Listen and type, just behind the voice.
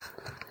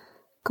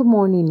Good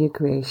morning, new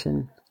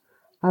creation.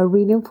 Our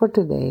reading for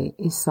today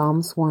is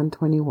Psalms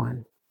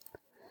 121.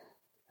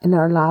 And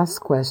our last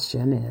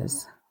question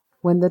is,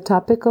 when the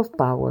topic of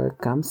power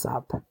comes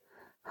up,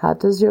 how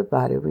does your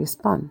body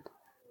respond?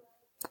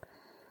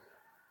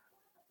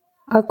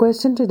 Our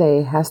question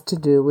today has to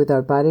do with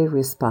our body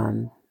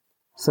response.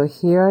 So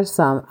here are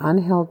some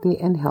unhealthy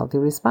and healthy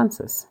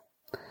responses.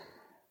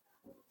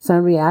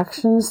 Some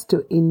reactions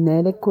to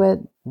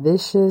inadequate,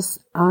 vicious,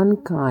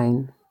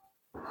 unkind,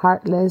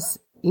 heartless,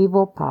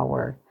 evil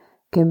power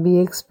can be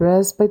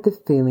expressed by the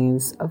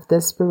feelings of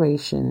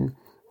desperation,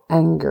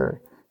 anger,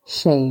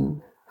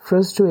 shame,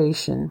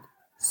 frustration,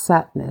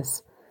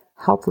 sadness,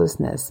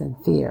 helplessness, and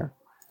fear.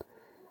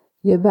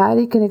 Your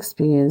body can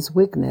experience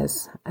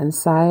weakness,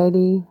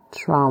 anxiety,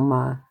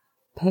 trauma,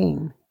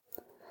 pain.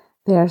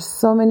 There are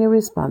so many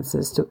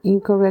responses to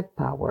incorrect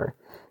power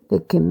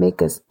that can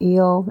make us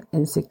ill,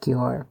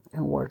 insecure,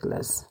 and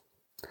worthless.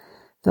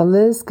 The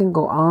list can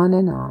go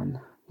on,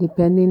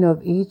 depending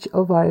on each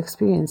of our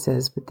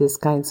experiences with these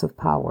kinds of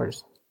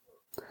powers.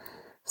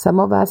 Some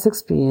of us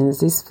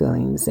experience these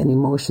feelings and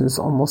emotions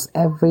almost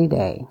every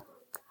day.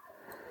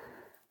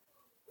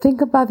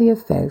 Think about the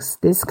effects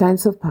these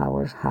kinds of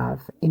powers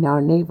have in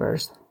our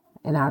neighbors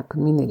and our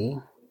community.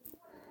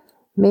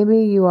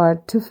 Maybe you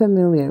are too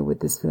familiar with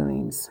these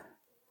feelings,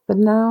 but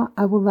now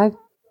I would like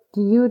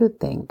you to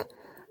think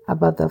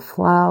about the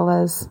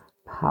flawless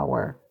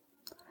power.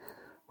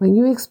 When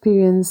you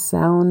experience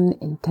sound,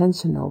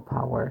 intentional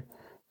power,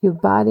 your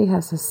body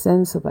has a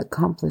sense of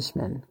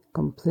accomplishment,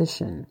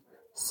 completion,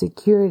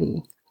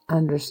 security,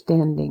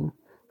 understanding,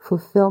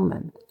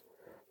 fulfillment.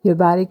 Your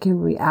body can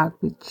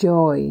react with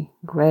joy,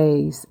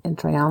 grace, and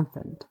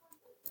triumphant.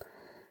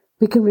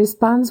 We can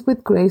respond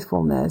with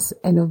gratefulness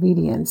and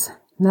obedience,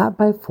 not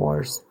by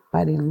force,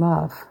 but in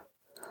love.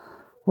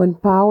 When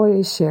power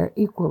is shared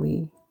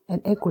equally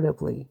and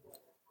equitably,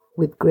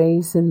 with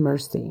grace and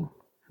mercy,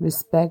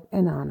 respect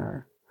and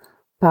honor,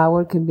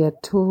 power can be a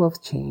tool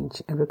of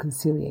change and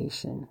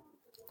reconciliation.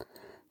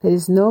 There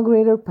is no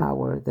greater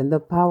power than the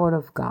power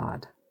of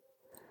God.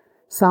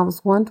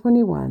 Psalms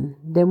 121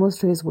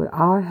 demonstrates where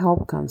our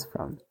help comes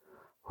from,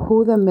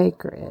 who the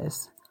Maker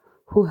is,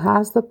 who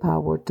has the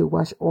power to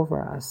watch over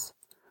us,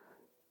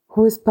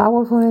 who is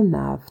powerful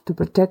enough to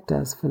protect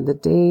us from the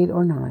day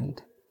or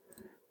night.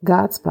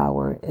 God's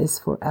power is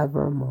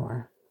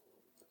forevermore.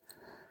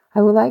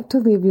 I would like to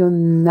leave you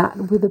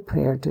not with a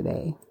prayer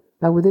today,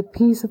 but with a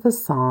piece of a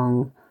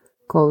song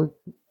called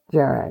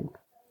Jarag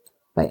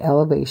by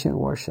Elevation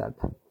Worship.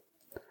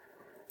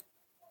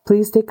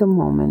 Please take a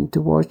moment to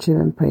worship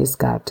and praise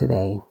God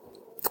today.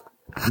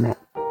 Amen.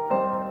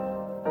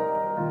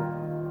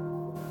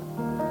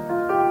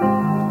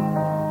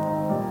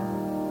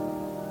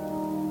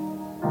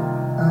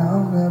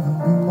 I'll never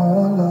be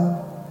more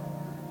loved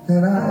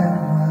than I am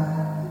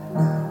right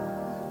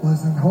now.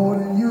 Wasn't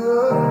holding you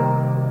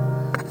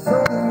up,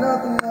 so there's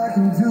nothing I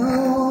can do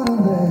to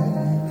let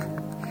you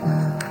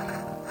down.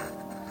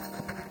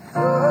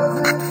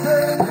 Doesn't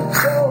take a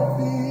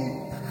trophy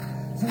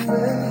to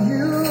make you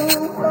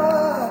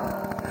proud.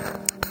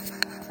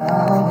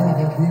 I'll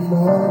never be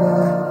more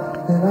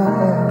loved than I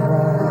am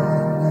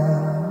right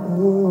now.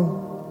 Ooh.